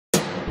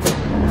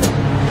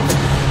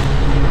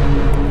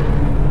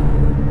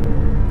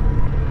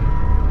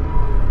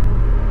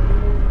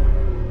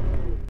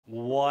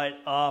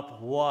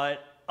up,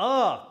 what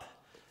up?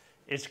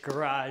 It's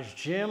Garage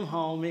Gym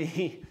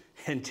Homie,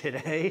 and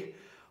today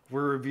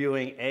we're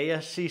reviewing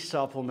ASC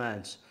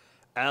supplements,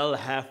 El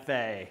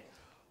Jefe,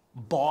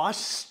 Boss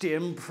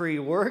Stim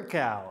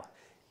pre-workout.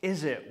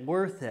 Is it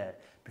worth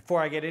it?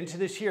 Before I get into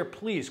this here,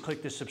 please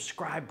click the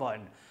subscribe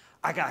button.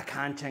 I got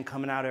content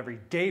coming out every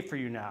day for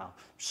you now.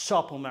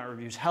 Supplement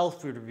reviews,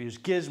 health food reviews,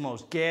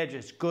 gizmos,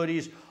 gadgets,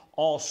 goodies,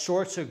 all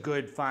sorts of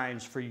good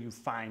finds for you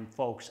fine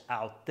folks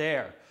out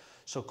there.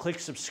 So click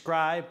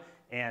subscribe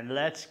and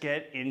let's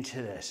get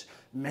into this.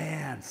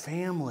 Man,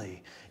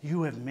 family,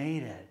 you have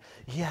made it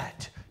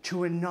yet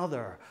to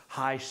another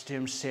High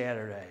Stim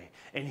Saturday.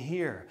 And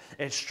here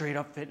at Straight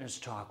Up Fitness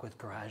Talk with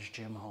Garage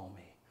Gym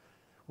Homie,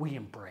 we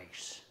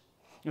embrace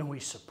and we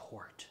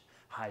support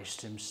High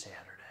Stim Saturday.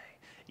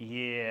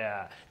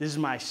 Yeah, this is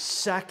my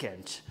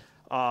second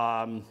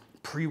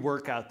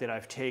pre-workout that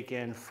I've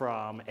taken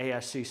from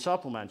ASC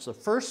supplements. The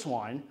first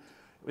one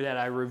that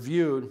I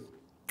reviewed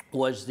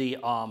was the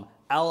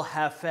El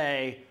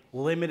Jefe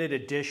limited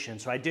edition.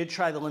 So I did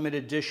try the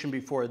limited edition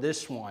before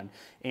this one,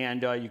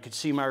 and you can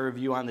see my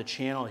review on the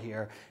channel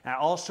here. And I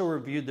also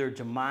reviewed their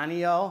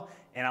Demonio,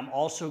 and I'm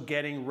also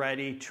getting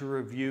ready to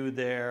review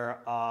their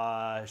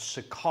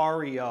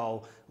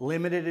Sicario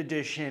limited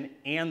edition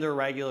and their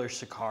regular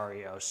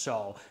Sicario.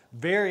 So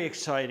very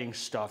exciting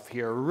stuff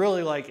here.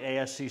 Really like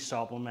ASC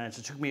supplements.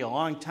 It took me a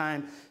long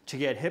time to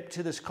get hip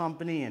to this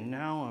company, and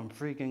now I'm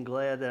freaking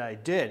glad that I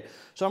did.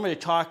 So I'm going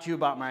to talk to you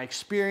about my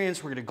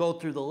experience. We're going to go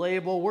through the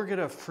label. We're going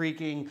to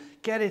freaking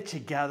get it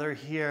together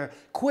here.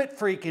 Quit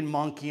freaking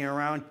monkeying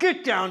around.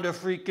 Get down to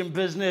freaking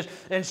business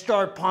and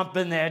start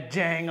pumping that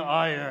dang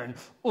iron.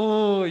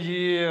 Oh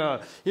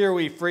yeah, here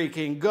we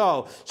freaking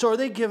go. So are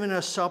they giving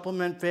us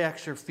supplement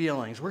facts or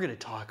feelings? We're going to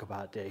talk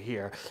about that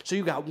here. So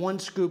you got 1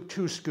 scoop,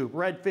 2 scoop,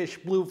 red fish,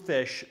 blue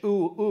fish,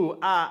 ooh, ooh,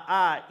 ah,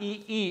 ah,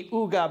 ee,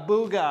 ooga,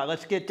 booga.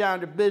 Let's get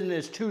down to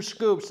business. 2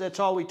 scoops, that's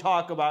all we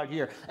talk about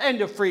here.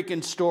 End of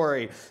freaking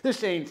story.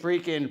 This ain't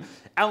freaking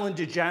Ellen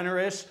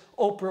DeGeneres,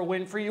 Oprah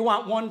Winfrey. You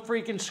want 1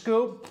 freaking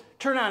scoop?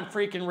 Turn on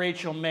freaking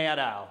Rachel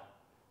Maddow.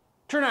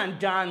 Turn on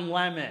Don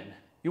Lemon.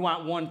 You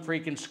want 1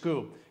 freaking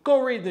scoop.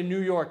 Go read the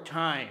New York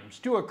Times.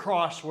 Do a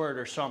crossword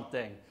or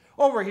something.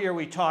 Over here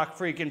we talk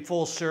freaking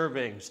full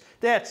servings.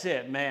 That's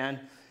it, man.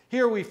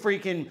 Here we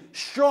freaking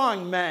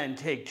strong men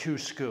take 2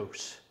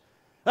 scoops.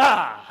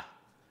 Ah!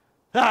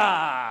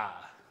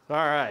 Ah! All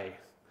right.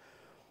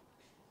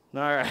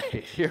 All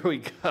right, here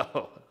we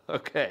go.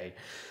 Okay.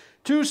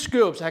 2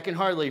 scoops, I can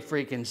hardly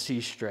freaking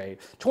see straight.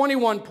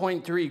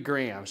 21.3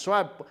 grams. So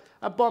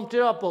I bumped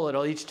it up a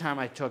little each time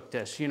I took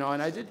this, you know,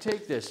 and I did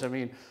take this. I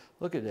mean,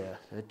 look at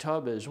that. The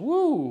tub is,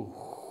 woo.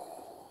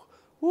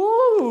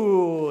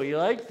 Woo. You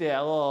like that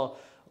little,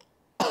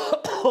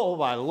 oh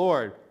my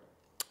Lord.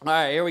 All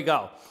right, here we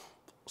go.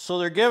 So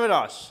they're giving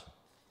us,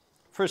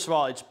 first of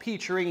all, it's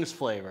peach rings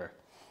flavor.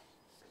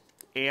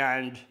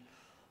 And,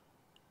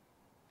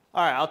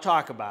 all right, I'll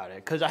talk about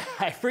it because I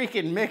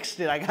freaking mixed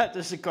it. I got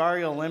the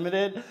Sicario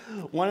Limited.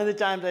 One of the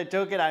times I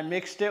took it, I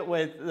mixed it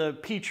with the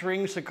peach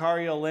ring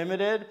Sicario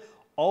Limited.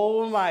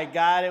 Oh my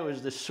God, it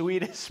was the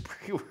sweetest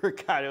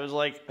pre-workout. It was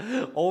like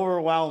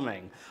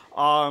overwhelming.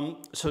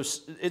 So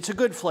it's a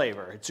good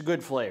flavor. It's a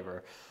good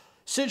flavor.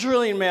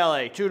 Citrulline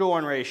Malate,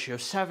 2-to-1 ratio,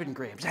 7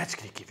 grams. That's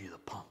going to give you the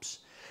pumps.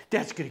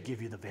 That's going to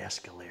give you the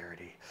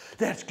vascularity.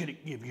 That's going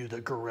to give you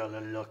the gorilla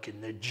look in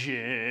the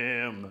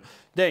gym.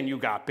 Then you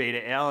got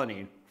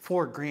beta-alanine,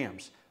 4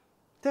 grams.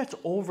 That's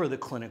over the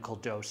clinical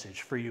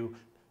dosage for you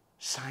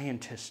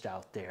scientists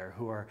out there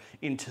who are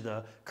into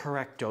the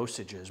correct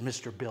dosages.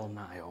 Mr. Bill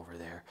Nye over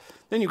there.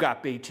 Then you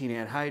got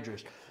betaine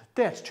anhydrous.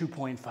 That's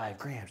 2.5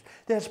 grams.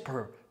 That's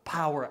per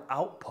power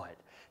output.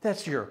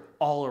 That's your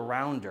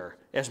all-arounder,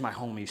 as my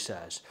homie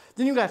says.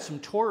 Then you got some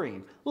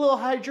taurine, a little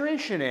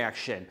hydration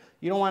action.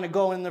 You don't want to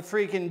go in the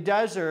freaking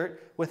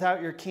desert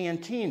without your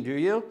canteen, do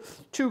you?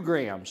 2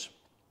 grams.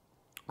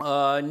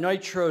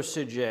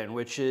 Nitrogen,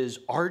 which is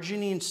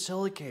arginine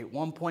silicate,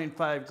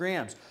 1.5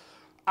 grams.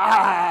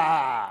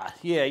 Ah,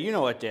 yeah, you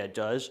know what that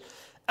does.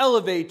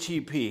 Elevate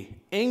TP,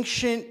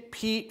 ancient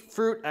peat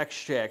fruit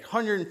extract,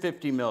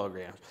 150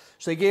 milligrams.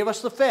 So they gave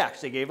us the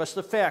facts. They gave us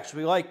the facts.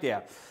 We like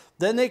that.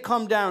 Then they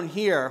come down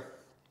here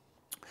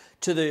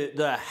to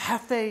the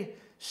Jefe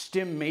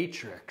Stim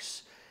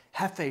Matrix.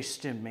 Jefe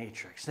Stim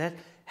Matrix. That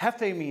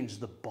Jefe means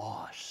the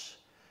boss.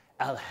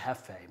 El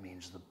Jefe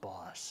means the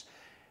boss.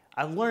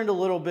 I learned a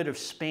little bit of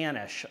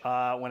Spanish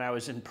when I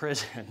was in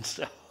prison,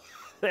 so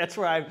that's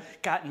where I've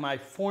gotten my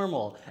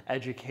formal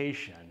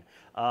education.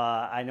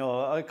 I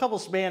know a couple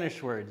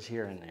Spanish words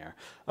here and there.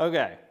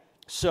 Okay,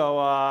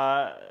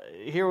 so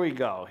here we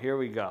go, here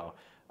we go.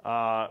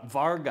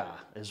 Varga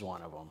is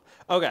one of them.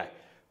 Okay,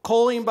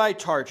 choline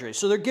bitartrate.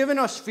 So they're giving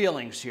us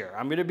feelings here.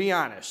 I'm going to be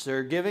honest.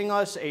 They're giving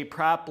us a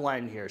prop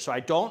blend here. So I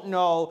don't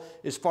know,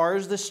 as far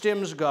as the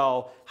stims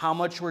go, how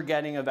much we're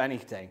getting of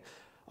anything.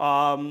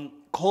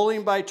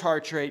 Choline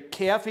bitartrate,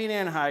 caffeine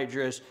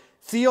anhydrous,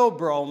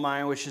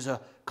 theobromine, which is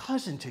a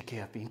cousin to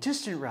caffeine,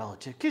 distant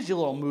relative, gives you a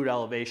little mood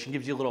elevation,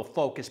 gives you a little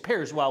focus,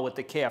 pairs well with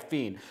the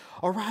caffeine.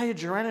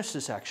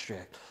 Oreogenesis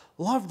extract,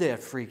 love that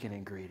freaking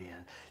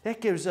ingredient. That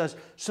gives us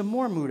some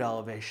more mood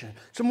elevation,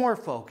 some more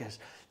focus.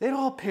 It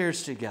all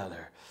pairs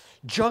together.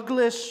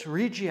 Juglus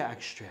regia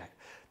extract,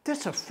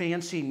 that's a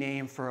fancy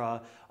name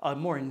for a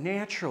more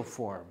natural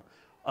form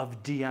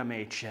of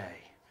DMHA.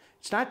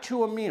 It's not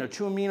 2-amino.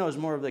 2-amino is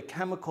more of the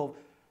chemical.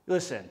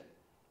 Listen,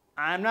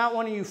 I'm not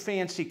one of you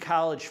fancy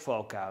college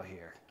folk out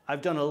here.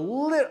 I've done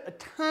a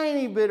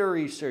tiny bit of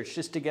research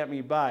just to get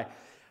me by.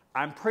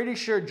 I'm pretty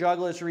sure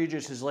Juglus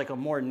regius is like a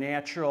more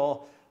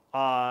natural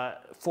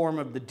form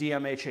of the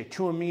DMHA.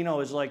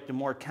 2-amino is like the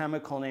more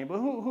chemical name, but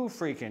who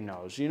freaking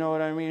knows? You know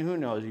what I mean? Who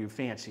knows, you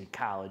fancy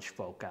college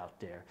folk out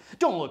there?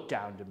 Don't look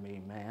down to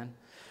me, man.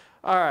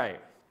 All right.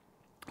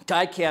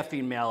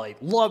 Dicaffeine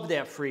malate, love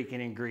that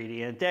freaking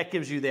ingredient. That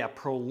gives you that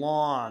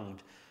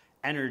prolonged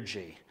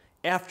energy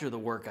after the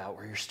workout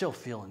where you're still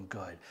feeling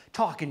good.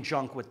 Talking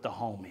junk with the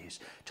homies.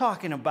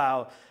 Talking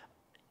about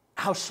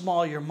how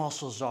small your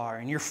muscles are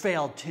and your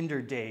failed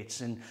Tinder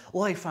dates and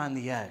life on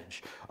the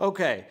edge.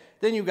 Okay,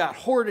 then you got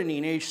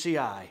hordenine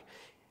HCI,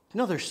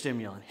 another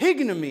stimulant.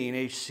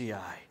 Hignamine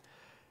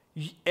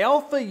HCI.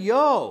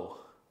 Alpha-yo.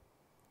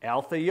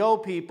 Alpha-yo,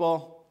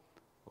 people.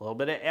 A little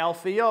bit of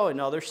alpha-yo,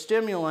 another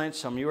stimulant.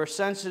 Some of you are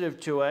sensitive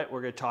to it.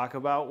 We're going to talk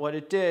about what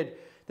it did.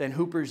 Then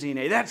huperzine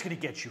A, that's going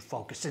to get you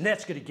focused, and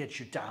that's going to get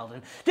you dialed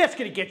in. That's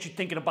going to get you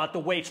thinking about the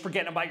weights,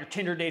 forgetting about your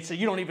Tinder dates that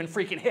you don't even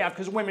freaking have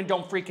because women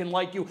don't freaking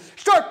like you.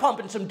 Start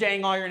pumping some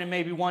dang iron, and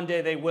maybe one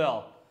day they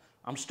will.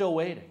 I'm still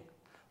waiting.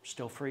 I'm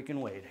still freaking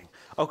waiting.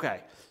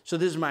 Okay, so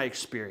this is my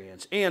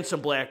experience. And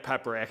some black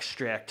pepper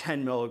extract,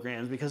 10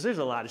 milligrams, because there's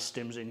a lot of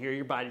stims in here.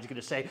 Your body's going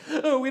to say,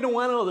 oh, we don't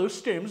want all those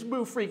stims.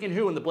 Boo freaking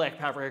who? And the black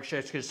pepper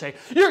extract's going to say,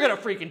 you're going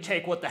to freaking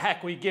take what the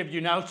heck we give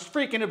you now. It's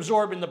freaking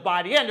absorbing the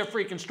body. End of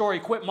freaking story.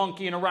 Quit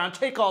monkeying around.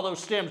 Take all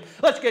those stims.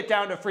 Let's get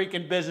down to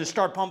freaking business.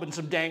 Start pumping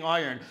some dang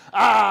iron.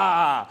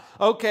 Ah,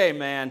 okay,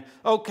 man.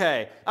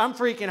 Okay. I'm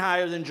freaking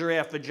higher than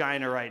giraffe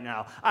vagina right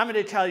now. I'm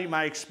going to tell you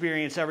my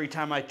experience every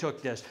time I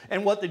took this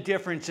and what the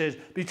difference is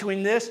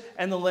between this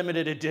and the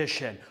limited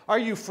edition. Are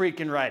you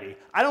freaking ready?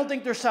 I don't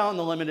think they're selling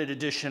the limited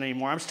edition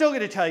anymore. I'm still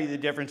going to tell you the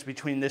difference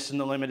between this and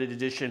the limited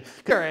edition.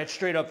 Here at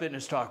Straight Up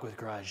Fitness Talk with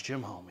Garage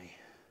Gym Homie.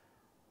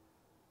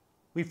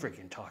 We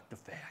freaking talk the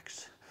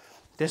facts.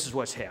 This is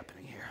what's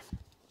happening here.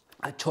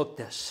 I took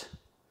this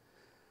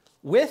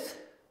with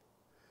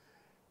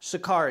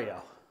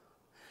Sicario.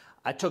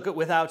 I took it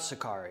without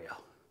Sicario.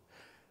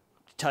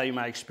 To tell you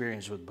my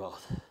experience with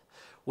both.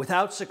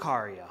 Without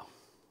Sicario,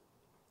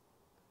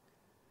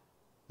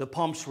 the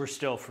pumps were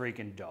still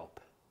freaking dope.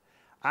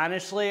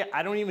 Honestly,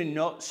 I don't even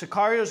know.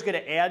 Sicario's going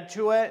to add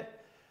to it,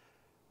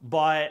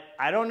 but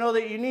I don't know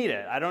that you need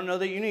it. I don't know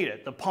that you need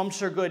it. The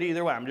pumps are good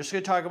either way. I'm just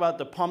going to talk about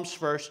the pumps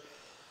first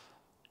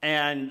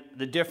and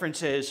the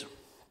differences,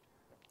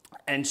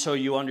 and so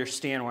you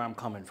understand where I'm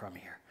coming from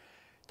here.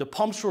 The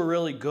pumps were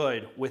really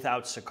good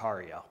without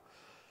Sicario.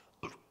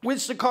 With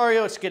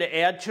Sicario, it's going to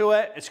add to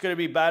it. It's going to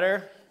be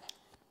better,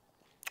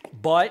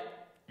 but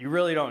you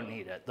really don't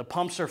need it. The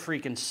pumps are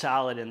freaking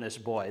solid in this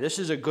boy. This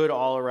is a good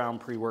all-around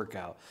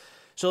pre-workout.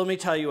 So let me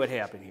tell you what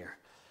happened here.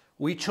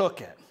 We took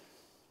it.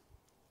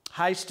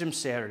 High Stim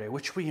Saturday,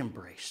 which we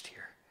embraced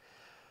here.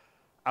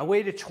 I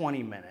waited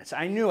 20 minutes.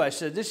 I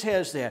said, this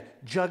has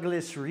that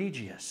Juglus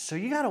regius. So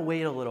you got to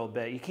wait a little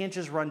bit. You can't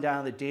just run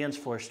down the dance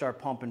floor, start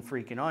pumping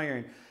freaking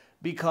iron,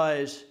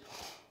 because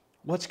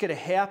what's going to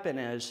happen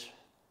is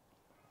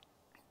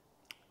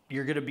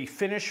you're going to be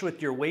finished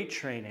with your weight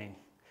training,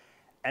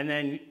 and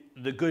then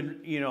the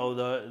good, you know,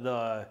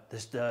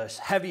 the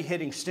heavy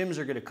hitting stims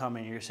are going to come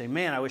in. You're going to say,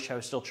 man, I wish I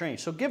was still training.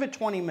 So give it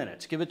 20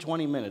 minutes. Give it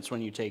 20 minutes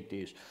when you take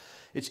these.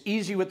 It's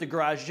easy with the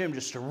garage gym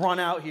just to run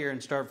out here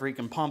and start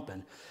freaking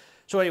pumping.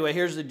 So anyway,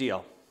 here's the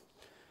deal.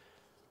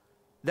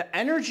 The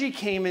energy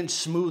came in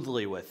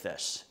smoothly with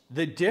this.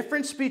 The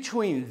difference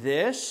between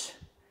this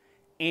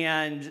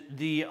and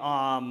the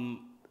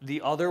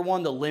other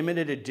one, the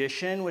limited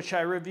edition, which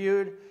I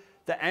reviewed,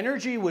 the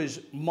energy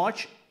was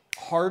much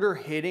harder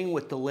hitting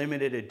with the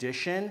limited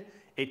edition.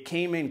 It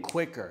came in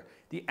quicker.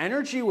 The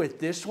energy with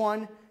this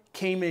one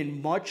came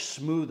in much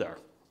smoother.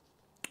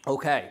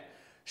 Okay,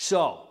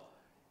 so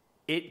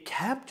it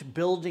kept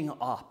building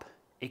up.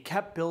 It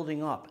kept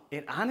building up.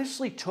 It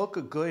honestly took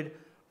a good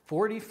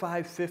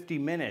 45, 50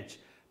 minutes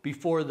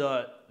before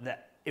the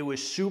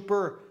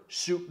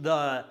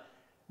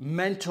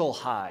mental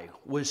high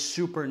was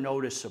super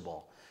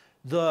noticeable.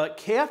 The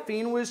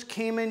caffeine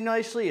came in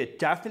nicely. It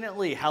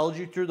definitely held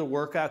you through the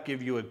workout,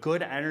 give you a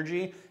good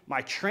energy.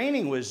 My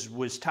training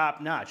was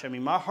top notch. I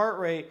mean, my heart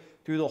rate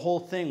through the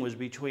whole thing was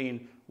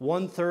between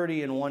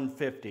 130 and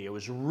 150. It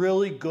was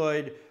really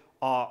good,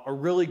 a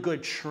really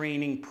good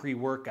training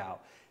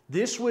pre-workout.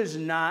 This was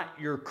not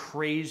your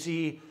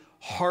crazy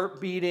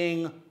heart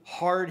beating,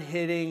 hard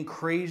hitting,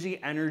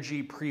 crazy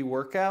energy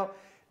pre-workout.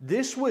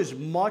 This was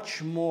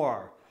much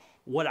more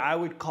what I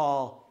would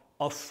call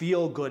a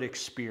feel-good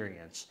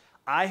experience.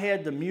 I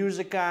had the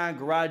music on,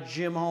 Garage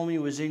Gym Homie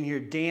was in here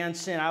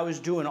dancing. I was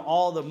doing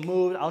all the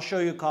moves. I'll show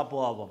you a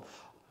couple of them.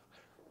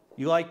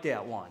 You like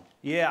that one?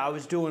 Yeah, I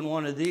was doing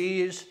one of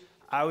these.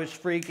 I was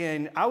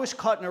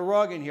cutting a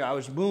rug in here. I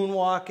was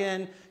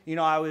moonwalking. You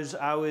know, I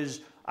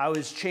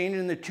was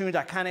changing the tunes.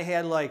 I kind of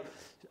had like,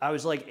 I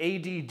was like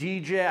AD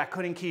DJ. I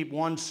couldn't keep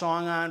one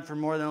song on for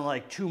more than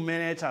like 2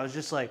 minutes. I was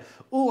just like,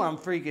 ooh, I'm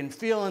freaking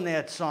feeling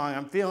that song.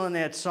 I'm feeling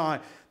that song.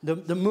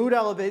 The mood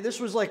elevate. This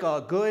was like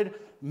a good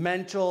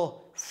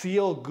mental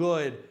feel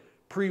good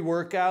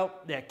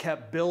pre-workout that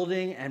kept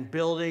building and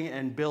building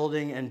and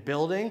building and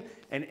building.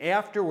 And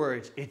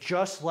afterwards, it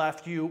just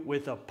left you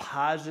with a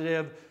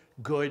positive,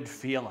 good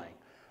feeling.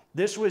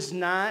 This was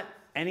not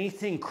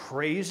anything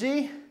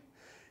crazy.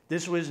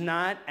 This was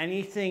not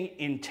anything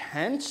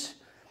intense.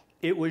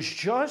 It was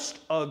just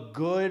a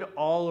good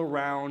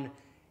all-around,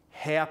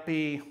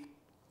 happy,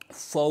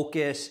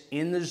 focus,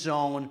 in the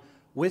zone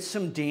with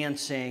some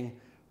dancing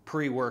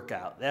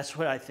pre-workout. That's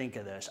what I think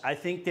of this. I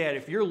think that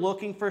if you're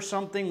looking for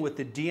something with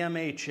the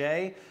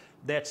DMHA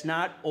that's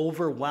not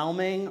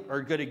overwhelming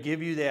or going to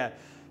give you that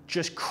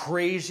just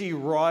crazy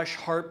rush,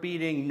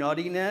 heart-beating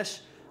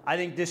nuttiness, I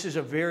think this is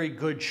a very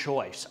good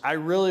choice. I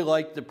really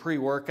like the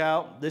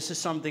pre-workout. This is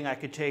something I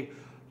could take,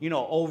 you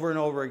know, over and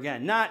over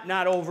again.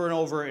 Not over and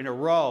over in a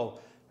row,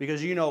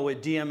 because you know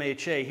with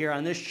DMHA here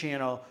on this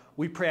channel,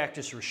 we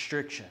practice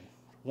restriction.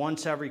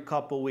 Once every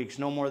couple weeks,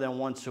 no more than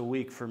once a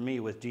week for me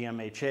with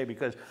DMHA,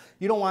 because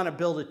you don't want to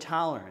build a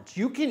tolerance.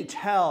 You can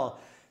tell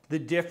the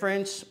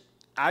difference,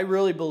 I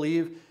really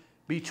believe,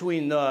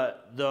 between the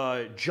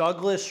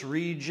Jugless,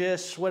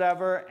 Regis,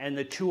 whatever, and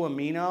the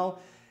 2-amino.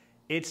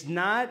 It's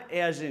not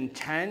as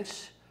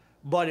intense,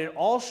 but it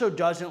also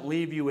doesn't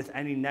leave you with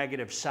any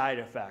negative side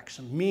effects,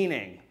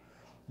 meaning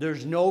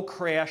there's no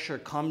crash or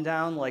come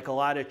down like a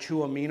lot of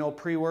 2-amino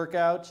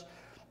pre-workouts.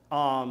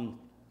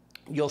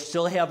 You'll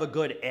still have a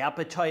good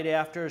appetite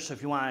after, so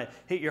if you want to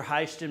hit your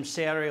high stim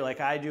Saturday like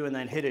I do and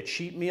then hit a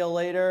cheat meal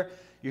later,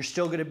 you're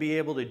still going to be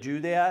able to do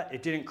that.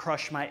 It didn't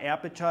crush my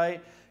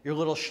appetite. Your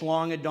little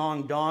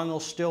schlong-a-dong-dong will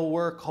still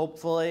work,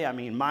 hopefully. I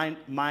mean,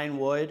 mine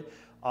would.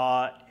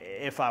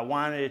 If I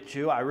wanted it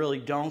to. I really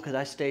don't, because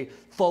I stay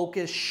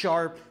focused,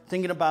 sharp,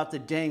 thinking about the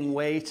dang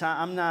weights.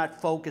 I'm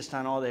not focused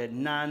on all that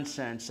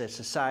nonsense that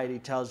society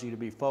tells you to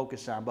be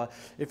focused on. But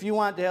if you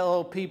want that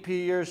little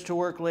PP yours to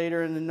work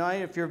later in the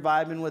night, if you're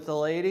vibing with a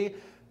lady,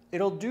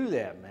 it'll do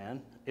that,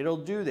 man. It'll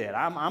do that.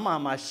 I'm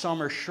on my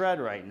summer shred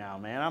right now,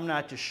 man. I'm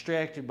not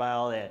distracted by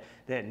all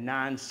that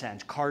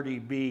nonsense, Cardi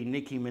B,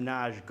 Nicki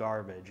Minaj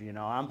garbage, you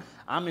know.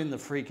 I'm in the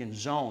freaking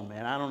zone,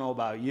 man. I don't know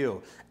about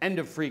you. End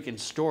of freaking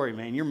story,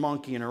 man. You're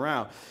monkeying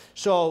around.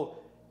 So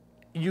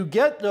you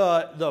get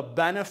the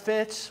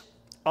benefits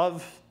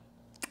of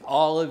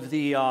all of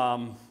the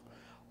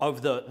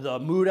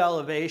mood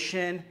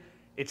elevation.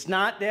 It's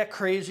not that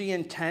crazy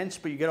intense,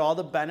 but you get all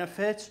the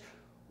benefits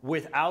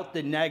without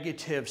the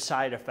negative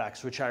side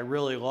effects, which I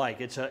really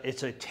like. It's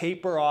a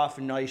taper off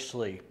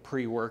nicely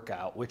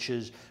pre-workout, which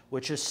is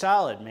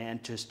solid, man.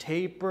 Just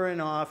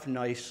tapering off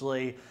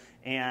nicely,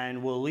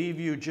 and will leave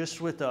you just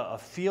with a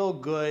feel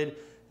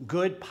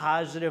good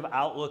positive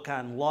outlook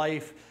on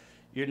life.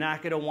 You're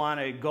not going to want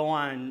to go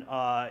on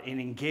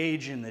and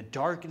engage in the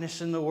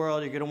darkness in the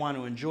world. You're going to want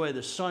to enjoy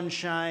the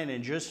sunshine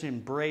and just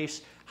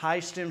embrace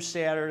High Stim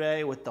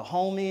Saturday with the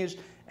homies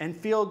and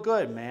feel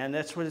good, man.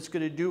 That's what it's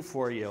going to do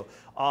for you.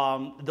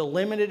 The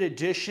limited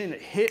edition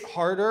hit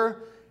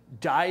harder,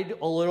 died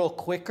a little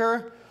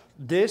quicker.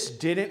 This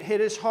didn't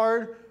hit as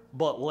hard,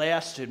 but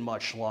lasted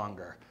much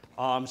longer.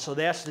 So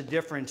that's the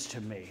difference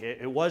to me.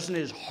 It wasn't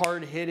as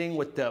hard hitting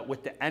with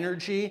the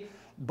energy,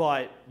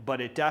 but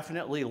it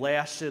definitely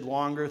lasted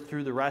longer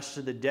through the rest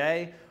of the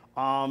day,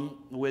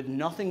 with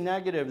nothing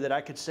negative that I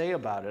could say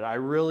about it. I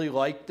really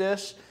like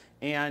this,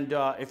 and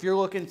if you're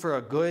looking for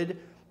a good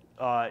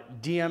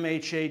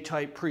DMHA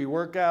type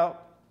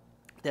pre-workout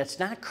that's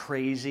not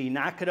crazy,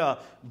 not gonna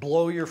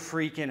blow your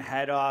freaking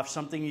head off,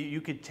 something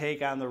you could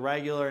take on the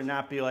regular and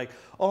not be like,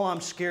 oh,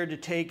 I'm scared to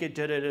take it,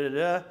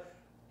 da-da-da-da-da.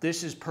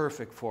 This is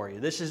perfect for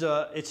you. This is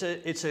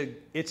it's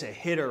a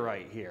hitter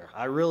right here.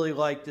 I really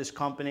like this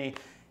company.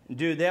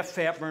 Dude, that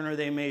fat burner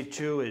they made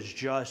too is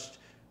just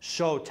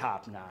so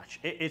top notch.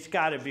 It's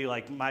gotta be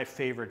like my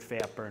favorite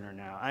fat burner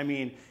now. I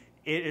mean,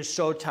 it is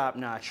so top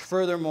notch.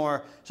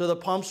 Furthermore, so the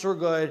pumps were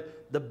good.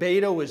 The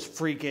beta was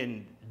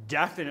freaking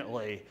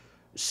definitely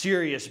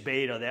serious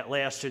beta that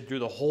lasted through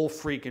the whole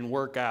freaking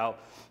workout.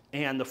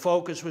 And the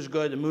focus was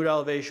good. The mood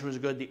elevation was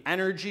good. The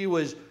energy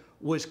was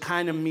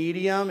kind of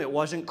medium. It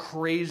wasn't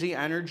crazy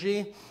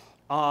energy.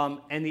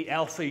 And the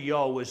alpha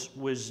yo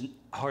was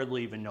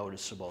hardly even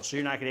noticeable. So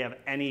you're not going to have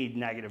any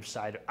negative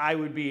side. I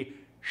would be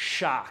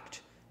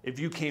shocked if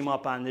you came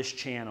up on this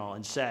channel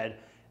and said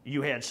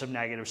you had some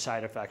negative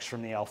side effects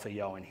from the alpha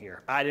yo in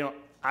here.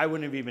 I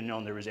wouldn't have even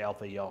known there was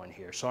alpha yo in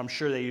here. So I'm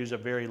sure they use a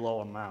very low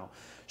amount.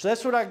 So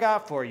that's what I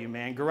got for you,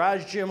 man.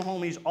 Garage Gym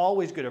Homie's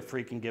always going to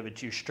freaking give it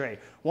to you straight.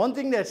 One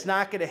thing that's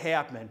not going to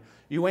happen,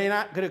 you ain't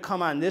not going to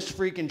come on this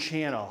freaking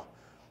channel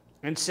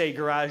and say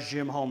Garage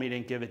Gym Homie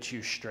didn't give it to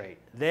you straight.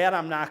 That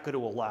I'm not going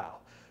to allow.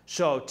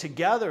 So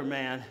together,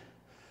 man,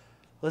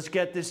 let's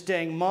get this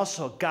dang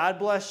muscle. God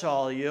bless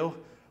all of you.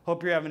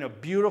 Hope you're having a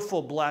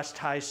beautiful, blessed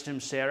high stim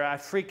Saturday. I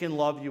freaking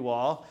love you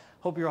all.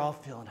 Hope you're all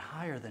feeling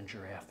higher than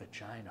giraffe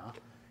vagina.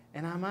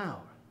 And I'm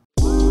out.